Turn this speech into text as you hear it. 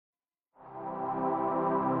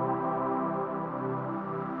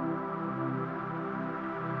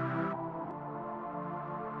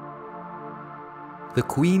The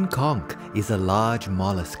queen conch is a large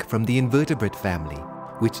mollusk from the invertebrate family,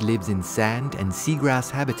 which lives in sand and seagrass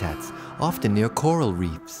habitats, often near coral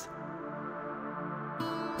reefs.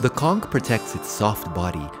 The conch protects its soft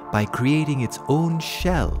body by creating its own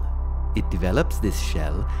shell. It develops this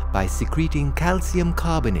shell by secreting calcium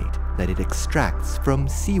carbonate that it extracts from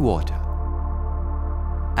seawater.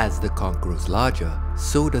 As the conch grows larger,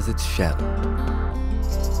 so does its shell.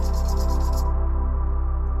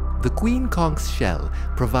 The queen conch's shell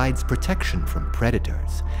provides protection from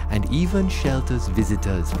predators and even shelters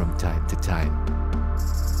visitors from time to time.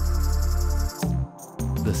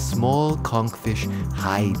 The small conchfish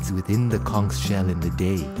hides within the conch's shell in the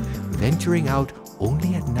day, venturing out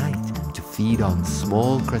only at night to feed on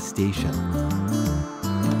small crustaceans.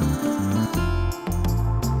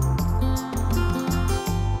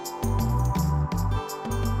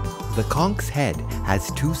 The conch's head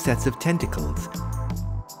has two sets of tentacles.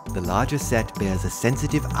 The larger set bears a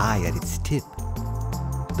sensitive eye at its tip.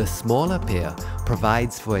 The smaller pair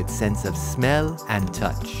provides for its sense of smell and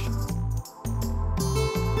touch.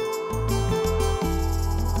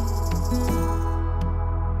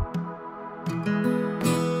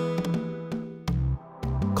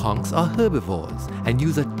 Conchs are herbivores and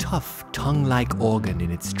use a tough tongue-like organ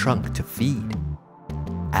in its trunk to feed.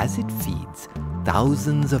 As it feeds,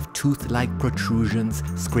 thousands of tooth-like protrusions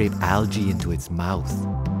scrape algae into its mouth.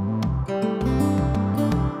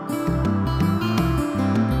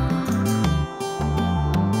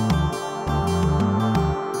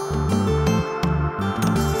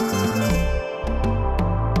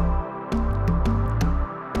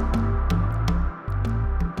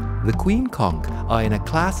 The queen conch are in a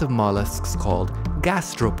class of mollusks called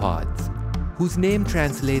gastropods, whose name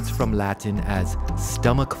translates from Latin as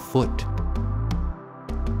stomach foot.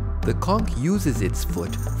 The conch uses its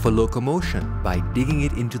foot for locomotion by digging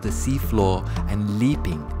it into the seafloor and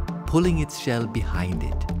leaping, pulling its shell behind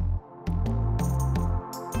it.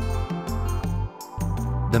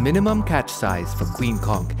 The minimum catch size for queen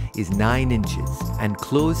conch is 9 inches, and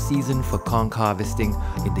close season for conch harvesting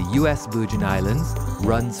in the US Virgin Islands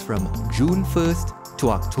runs from June 1st to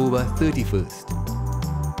October 31st.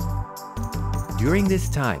 During this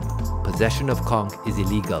time, possession of conch is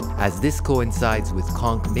illegal, as this coincides with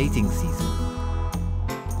conch mating season.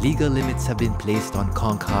 Legal limits have been placed on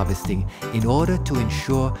conch harvesting in order to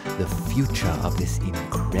ensure the future of this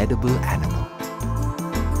incredible animal.